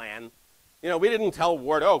part of the plan. You know, we didn't tell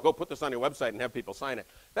Ward, oh, go put this on your website and have people sign it.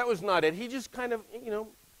 That was not it. He just kind of, you know,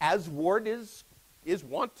 as Ward is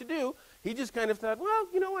wont to do, he just kind of thought, well,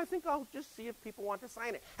 you know, I think I'll just see if people want to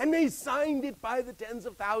sign it. And they signed it by the tens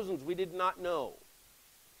of thousands. We did not know.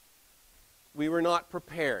 We were not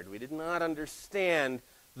prepared. We did not understand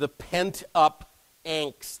the pent-up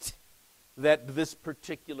angst that this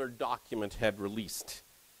particular document had released.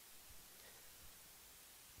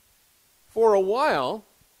 For a while,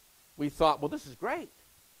 we thought, well, this is great.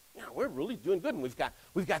 You know, we're really doing good. And we've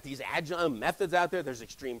got these agile methods out there. There's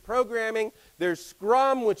extreme programming. There's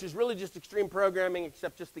Scrum, which is really just extreme programming,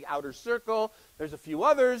 except just the outer circle. There's a few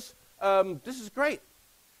others. This is great.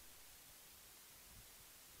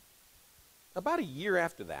 About a year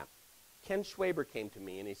after that, Ken Schwaber came to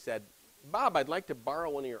me and he said, Bob, I'd like to borrow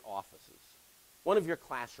one of your offices, one of your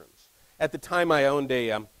classrooms. At the time, I owned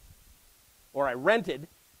I rented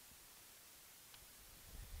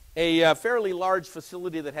a fairly large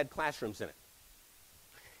facility that had classrooms in it.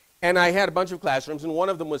 And I had a bunch of classrooms, and one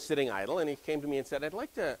of them was sitting idle, and he came to me and said, I'd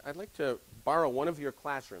like to borrow one of your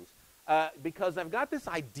classrooms because I've got this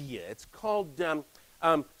idea. It's called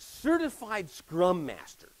Certified Scrum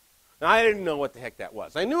Master. Now, I didn't know what the heck that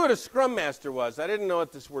was. I knew what a Scrum Master was. I didn't know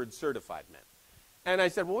what this word certified meant. And I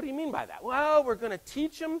said, well, what do you mean by that? Well, we're going to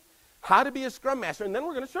teach them how to be a Scrum Master, and then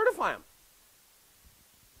we're going to certify them.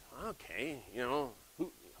 Okay, you know,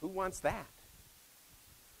 who wants that?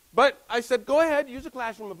 But I said, go ahead, use a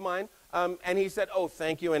classroom of mine. And he said, oh,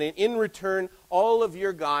 thank you. And in return, all of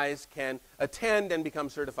your guys can attend and become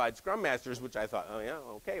certified Scrum Masters, which I thought, oh, yeah,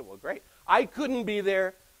 okay, well, great. I couldn't be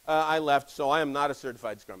there. I left, so I am not a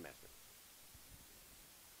certified Scrum Master.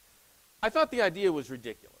 I thought the idea was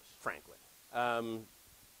ridiculous, frankly.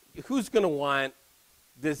 Who's going to want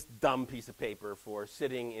this dumb piece of paper for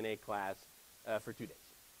sitting in a class for 2 days?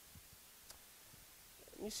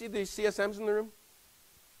 You see the CSMs in the room?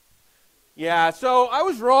 Yeah, so I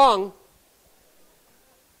was wrong.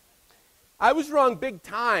 I was wrong big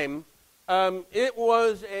time. It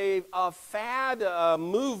was a fad, a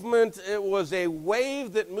movement. It was a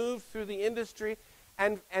wave that moved through the industry.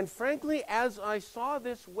 And frankly, as I saw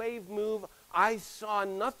this wave move, I saw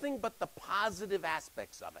nothing but the positive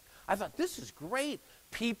aspects of it. I thought, this is great.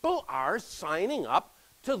 People are signing up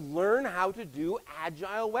to learn how to do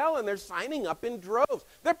Agile well, and they're signing up in droves.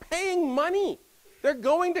 They're paying money. They're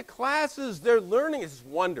going to classes. They're learning. It's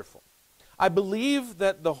wonderful. I believe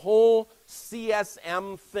that the whole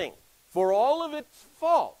CSM thing, for all of its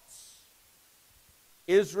faults,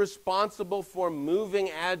 is responsible for moving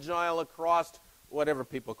Agile across whatever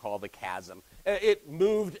people call the chasm. It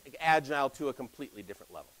moved Agile to a completely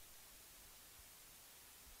different level.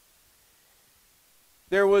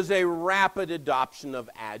 There was a rapid adoption of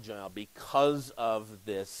Agile because of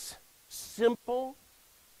this simple,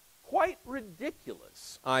 quite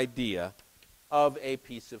ridiculous idea of a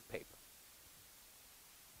piece of paper.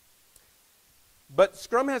 But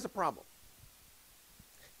Scrum has a problem.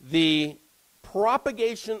 The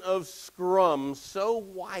propagation of Scrum so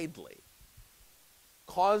widely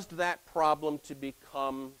caused that problem to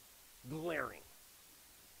become glaring.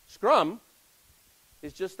 Scrum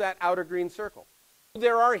is just that outer green circle.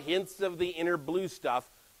 There are hints of the inner blue stuff,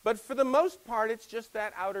 but for the most part, it's just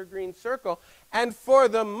that outer green circle. And for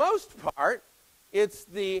the most part, it's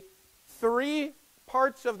the 3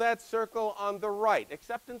 parts of that circle on the right.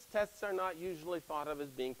 Acceptance tests are not usually thought of as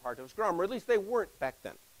being part of Scrum, or at least they weren't back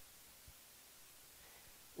then.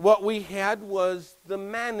 What we had was the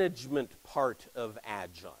management part of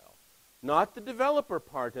Agile, not the developer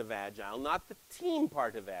part of Agile, not the team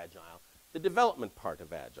part of Agile, the development part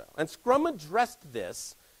of Agile. And Scrum addressed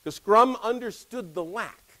this because Scrum understood the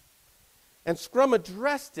lack. And Scrum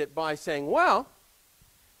addressed it by saying, well,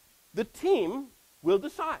 the team will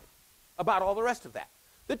decide about all the rest of that.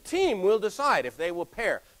 The team will decide if they will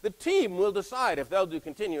pair. The team will decide if they'll do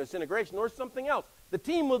continuous integration or something else. The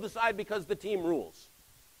team will decide because the team rules.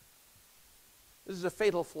 This is a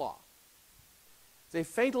fatal flaw. It's a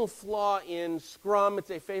fatal flaw in Scrum. It's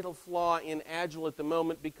a fatal flaw in Agile at the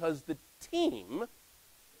moment because the team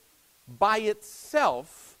by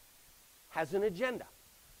itself has an agenda.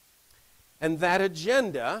 And that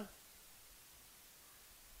agenda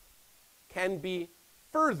can be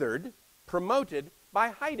furthered, promoted by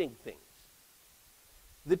hiding things.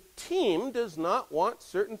 The team does not want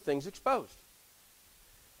certain things exposed.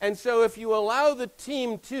 And so if you allow the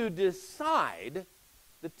team to decide,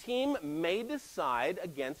 the team may decide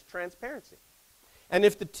against transparency. And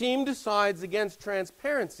if the team decides against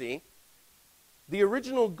transparency, the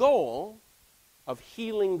original goal of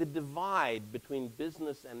healing the divide between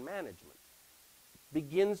business and management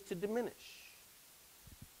begins to diminish.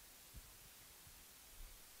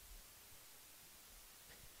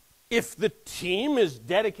 If the team is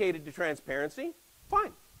dedicated to transparency,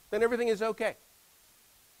 fine, then everything is okay.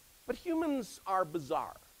 But humans are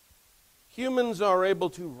bizarre. Humans are able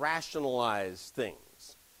to rationalize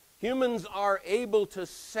things. Humans are able to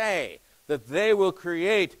say that they will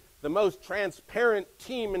create the most transparent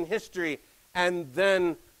team in history and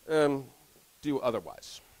then do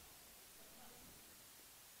otherwise.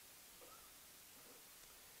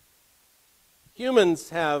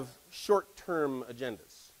 Humans have short-term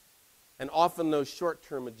agendas, and often those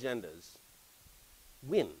short-term agendas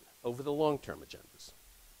win over the long-term agendas.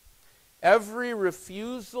 Every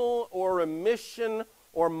refusal or omission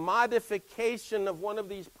or modification of one of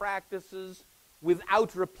these practices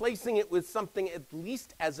without replacing it with something at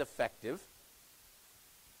least as effective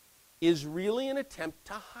is really an attempt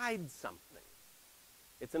to hide something.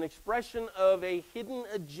 It's an expression of a hidden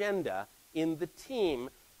agenda in the team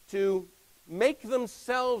to make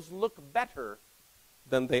themselves look better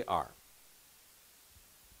than they are.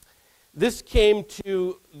 This came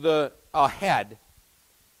to a head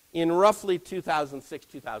in roughly 2006,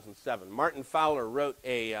 2007. Martin Fowler wrote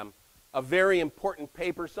a very important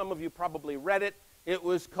paper. Some of you probably read it. It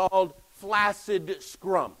was called Flaccid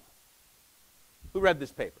Scrum. Who read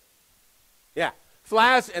this paper? Yeah,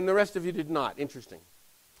 Flaccid, and the rest of you did not. Interesting.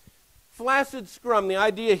 Flaccid Scrum, the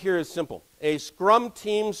idea here is simple. A Scrum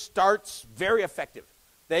team starts very effective.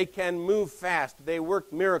 They can move fast. They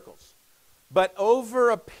work miracles. But over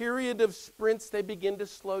a period of sprints, they begin to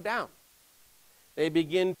slow down. They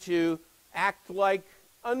begin to act like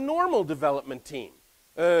a normal development team,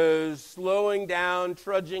 slowing down,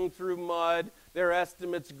 trudging through mud. Their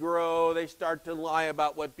estimates grow. They start to lie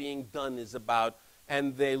about what being done is about,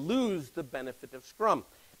 and they lose the benefit of Scrum.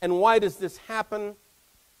 And why does this happen?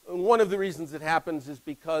 One of the reasons it happens is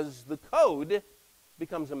because the code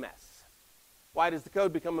becomes a mess. Why does the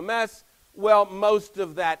code become a mess? Well, most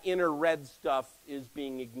of that inner red stuff is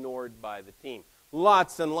being ignored by the team.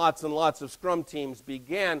 Lots and lots and lots of Scrum teams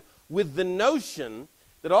began with the notion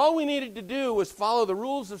that all we needed to do was follow the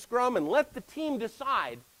rules of Scrum and let the team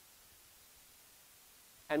decide.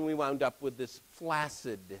 And we wound up with this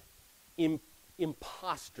flaccid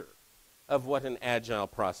imposter of what an Agile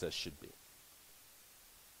process should be.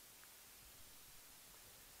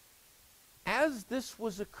 As this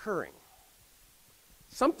was occurring,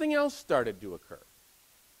 something else started to occur.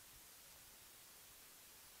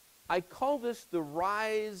 I call this the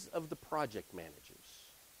rise of the project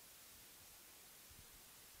managers.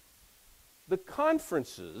 The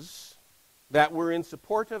conferences that were in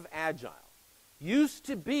support of Agile used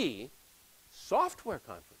to be software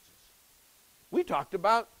conferences. We talked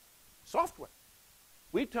about software.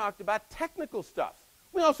 We talked about technical stuff.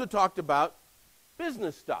 We also talked about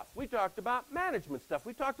business stuff. We talked about management stuff.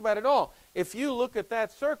 We talked about it all. If you look at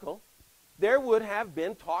that circle, there would have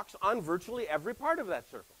been talks on virtually every part of that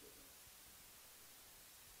circle.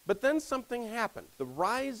 But then something happened, the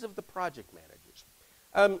rise of the project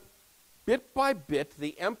managers. Bit by bit,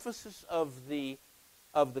 the emphasis of the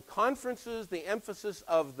conferences, the emphasis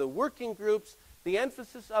of the working groups, the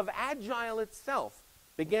emphasis of Agile itself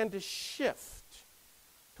began to shift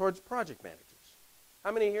towards project managers.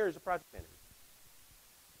 How many here is a project manager?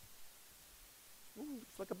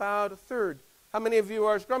 Looks like about a third. How many of you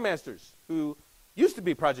are Scrum Masters who used to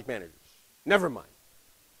be project managers? Never mind.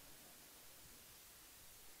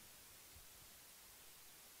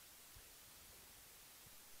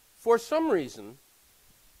 For some reason,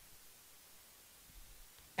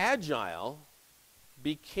 Agile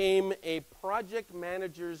became a project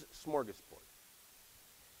manager's smorgasbord.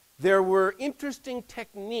 There were interesting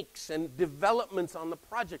techniques and developments on the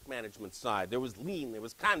project management side. There was Lean, there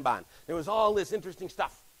was Kanban, there was all this interesting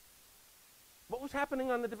stuff. What was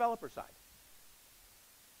happening on the developer side?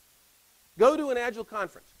 Go to an Agile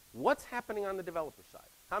conference. What's happening on the developer side?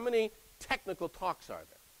 How many technical talks are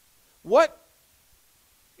there? What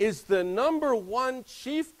is the number one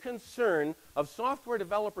chief concern of software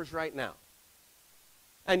developers right now?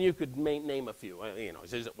 And you could name a few.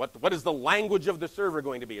 What is the language of the server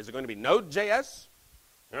going to be? Is it going to be Node.js?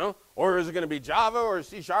 Or is it going to be Java or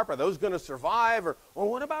C#? Are those going to survive? Or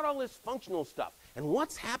what about all this functional stuff? And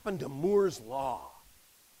what's happened to Moore's Law?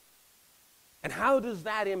 And how does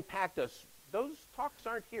that impact us? Those talks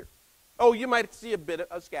aren't here. Oh, you might see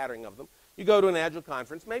a scattering of them. You go to an Agile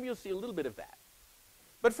conference, maybe you'll see a little bit of that.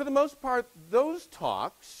 But for the most part, those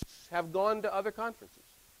talks have gone to other conferences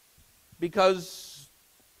because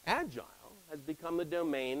Agile has become the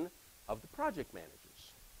domain of the project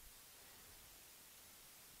managers.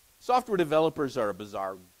 Software developers are a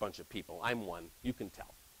bizarre bunch of people. I'm one. You can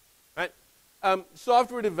tell. Right?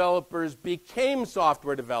 Software developers became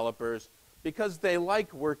software developers because they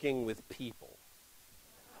like working with people.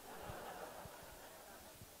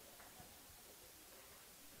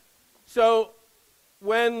 So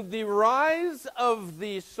when the rise of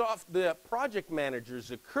the project managers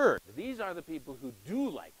occurred, these are the people who do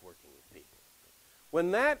like working with people.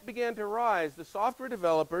 When that began to rise, the software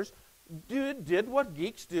developers did what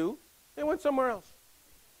geeks do. They went somewhere else.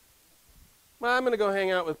 Well, I'm going to go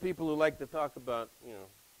hang out with people who like to talk about,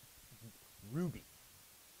 Ruby.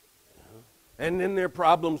 And then their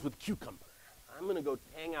problems with Cucumber. I'm going to go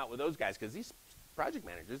hang out with those guys because these project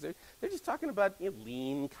managers, they're just talking about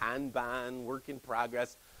Lean, Kanban, work in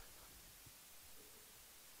progress.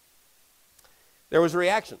 There was a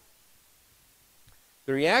reaction.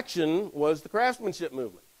 The reaction was the craftsmanship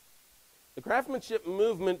movement. The craftsmanship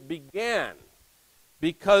movement began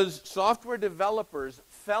because software developers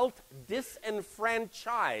felt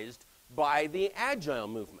disenfranchised by the Agile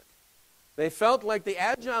movement. They felt like the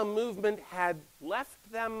Agile movement had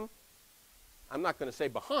left them, I'm not going to say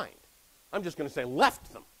behind, I'm just going to say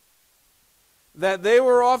left them. That they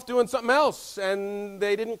were off doing something else and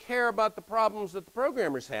they didn't care about the problems that the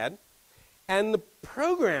programmers had. And the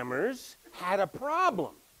programmers had a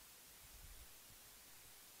problem.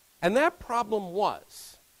 And that problem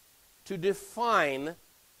was to define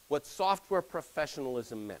what software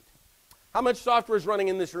professionalism meant. How much software is running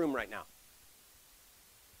in this room right now?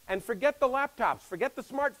 And forget the laptops, forget the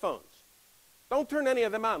smartphones. Don't turn any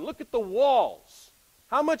of them on. Look at the walls.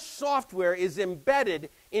 How much software is embedded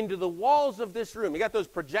into the walls of this room? You got those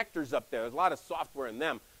projectors up there. There's a lot of software in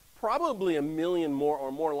them. Probably 1 million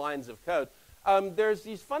more lines of code. There's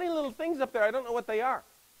these funny little things up there. I don't know what they are.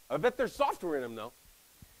 I bet there's software in them, though.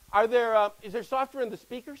 Is there software in the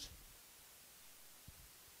speakers?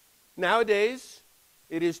 Nowadays,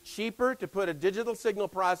 it is cheaper to put a digital signal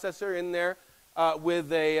processor in there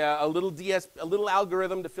with a little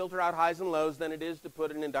algorithm to filter out highs and lows than it is to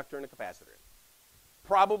put an inductor and a capacitor in.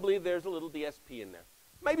 Probably there's a little DSP in there.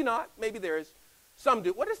 Maybe not. Maybe there is. Some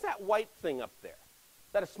do. What is that white thing up there?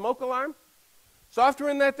 Is that a smoke alarm? Software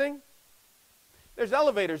in that thing? There's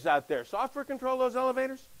elevators out there. Software control those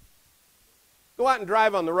elevators? Go out and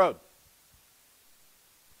drive on the road.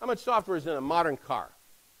 How much software is in a modern car?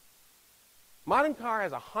 Modern car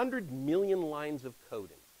has 100 million lines of code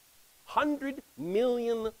in it. 100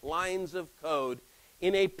 million lines of code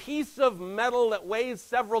in a piece of metal that weighs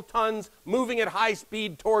several tons moving at high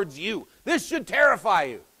speed towards you. This should terrify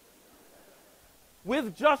you.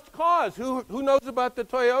 With just cause. Who knows about the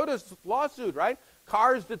Toyota lawsuit, right?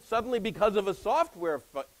 Cars that suddenly, because of a software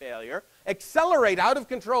failure, accelerate out of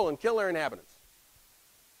control and kill their inhabitants.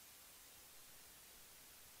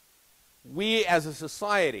 We as a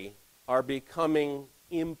society are becoming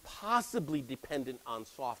impossibly dependent on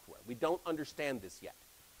software. We don't understand this yet.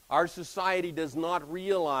 Our society does not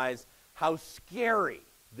realize how scary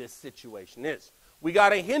this situation is. We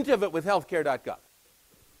got a hint of it with healthcare.gov.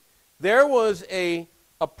 There was a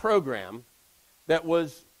program that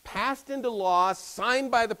was passed into law,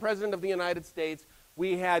 signed by the President of the United States.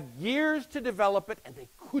 We had years to develop it, and they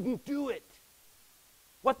couldn't do it.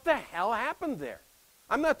 What the hell happened there?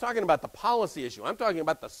 I'm not talking about the policy issue. I'm talking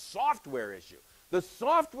about the software issue. The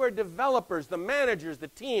software developers, the managers, the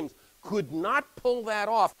teams could not pull that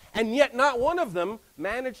off, and yet not one of them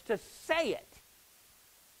managed to say it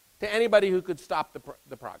to anybody who could stop the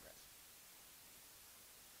progress.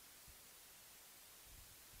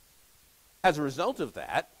 As a result of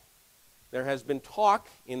that, there has been talk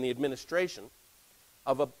in the administration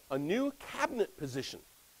of a new cabinet position.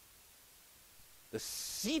 The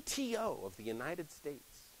CTO of the United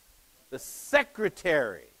States the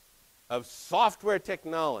Secretary of Software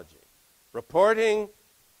Technology reporting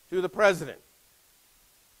to the President.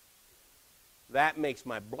 That makes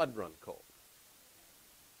my blood run cold.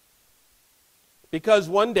 Because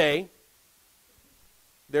one day,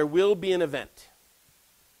 there will be an event.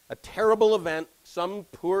 A terrible event. Some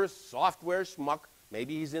poor software schmuck,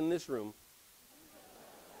 maybe he's in this room,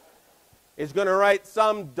 is going to write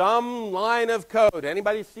some dumb line of code.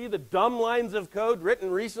 Anybody see the dumb lines of code written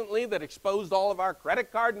recently that exposed all of our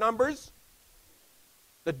credit card numbers?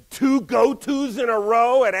 The 2 go-tos in a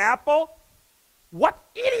row at Apple? What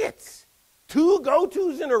idiots! 2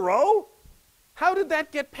 go-tos in a row? How did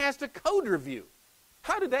that get past a code review?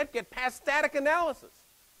 How did that get past static analysis?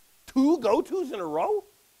 2 go-tos in a row?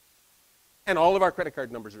 And all of our credit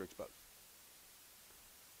card numbers are exposed.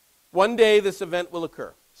 One day this event will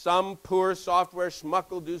occur. Some poor software schmuck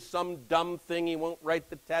will do some dumb thing. He won't write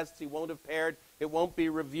the tests. He won't have paired. It won't be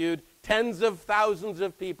reviewed. Tens of thousands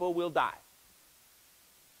of people will die.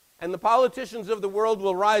 And the politicians of the world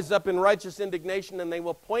will rise up in righteous indignation and they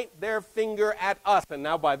will point their finger at us. And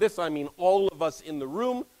now by this I mean all of us in the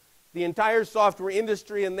room, the entire software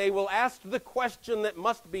industry, and they will ask the question that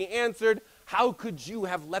must be answered: how could you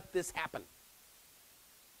have let this happen?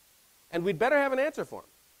 And we'd better have an answer for them.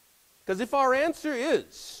 Because if our answer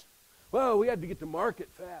is, well, we had to get to market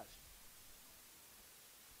fast,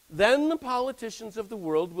 then the politicians of the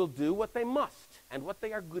world will do what they must and what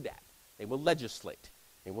they are good at. They will legislate.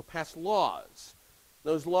 They will pass laws.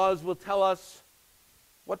 Those laws will tell us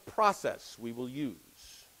what process we will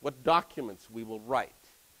use, what documents we will write,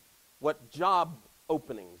 what job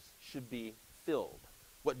openings should be filled,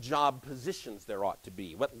 what job positions there ought to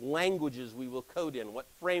be, what languages we will code in, what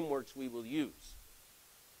frameworks we will use.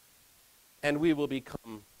 And we will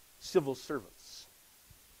become civil servants.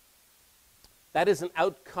 That is an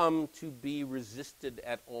outcome to be resisted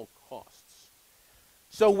at all costs.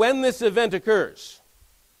 So when this event occurs,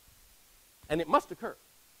 and it must occur,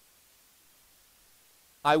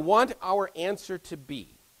 I want our answer to be,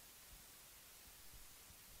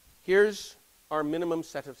 here's our minimum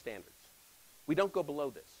set of standards. We don't go below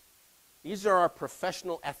this. These are our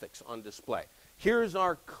professional ethics on display. Here's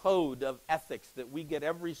our code of ethics that we get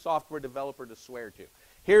every software developer to swear to.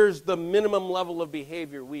 Here's the minimum level of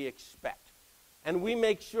behavior we expect. And we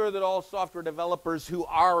make sure that all software developers who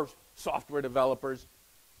are software developers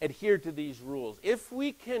adhere to these rules. If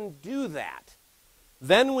we can do that,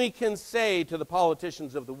 then we can say to the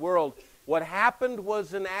politicians of the world, what happened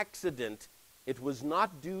was an accident. It was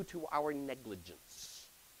not due to our negligence.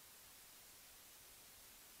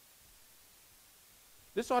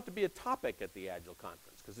 This ought to be a topic at the Agile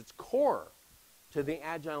conference because it's core to the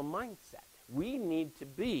Agile mindset. We need to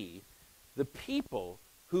be the people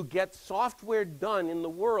who get software done in the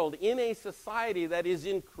world in a society that is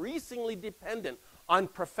increasingly dependent on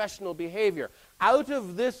professional behavior. Out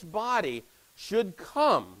of this body should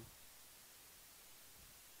come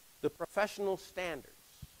the professional standards,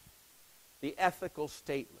 the ethical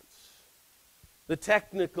statements, the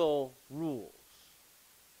technical rules.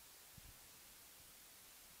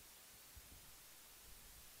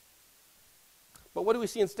 But what do we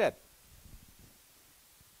see instead?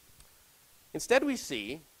 Instead we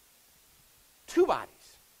see 2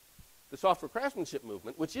 bodies. The software craftsmanship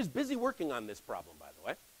movement, which is busy working on this problem, by the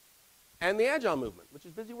way, and the Agile movement, which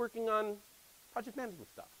is busy working on project management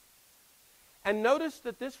stuff. And notice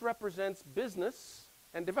that this represents business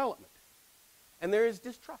and development. And there is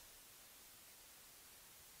distrust.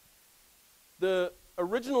 The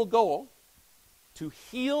original goal, to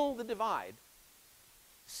heal the divide,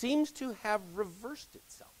 seems to have reversed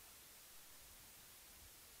itself.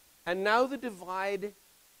 And now the divide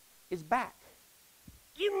is back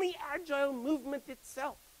in the Agile movement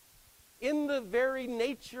itself, in the very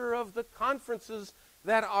nature of the conferences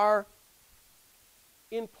that are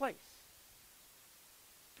in place.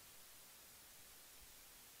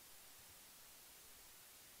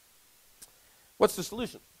 What's the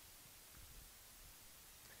solution?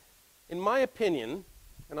 In my opinion,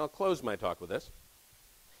 and I'll close my talk with this,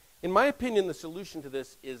 in my opinion, the solution to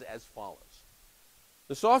this is as follows.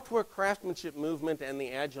 The software craftsmanship movement and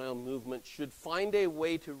the Agile movement should find a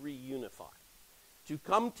way to reunify, to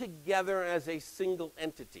come together as a single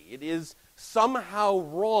entity. It is somehow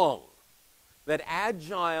wrong that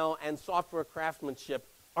Agile and software craftsmanship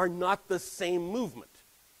are not the same movement.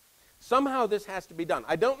 Somehow this has to be done.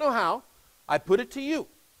 I don't know how. I put it to you.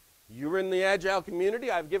 You're in the Agile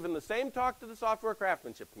community. I've given the same talk to the software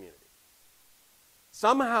craftsmanship community.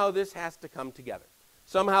 Somehow this has to come together.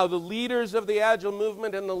 Somehow the leaders of the Agile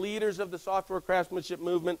movement and the leaders of the software craftsmanship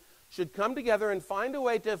movement should come together and find a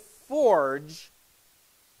way to forge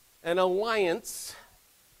an alliance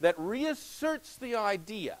that reasserts the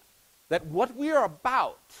idea that what we are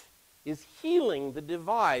about is healing the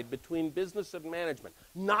divide between business and management,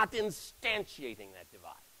 not instantiating that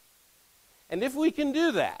divide. And if we can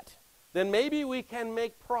do that, then maybe we can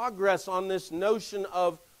make progress on this notion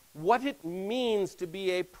of what it means to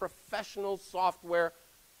be a professional software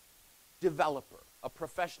developer, a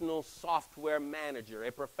professional software manager,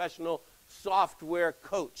 a professional software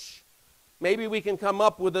coach. Maybe we can come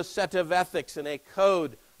up with a set of ethics and a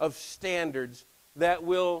code of standards that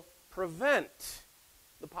will prevent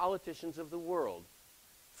the politicians of the world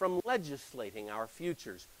from legislating our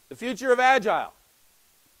futures. The future of Agile.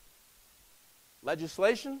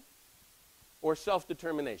 Legislation or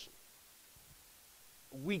self-determination?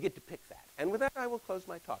 We get to pick that. And with that, I will close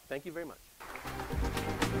my talk. Thank you very much.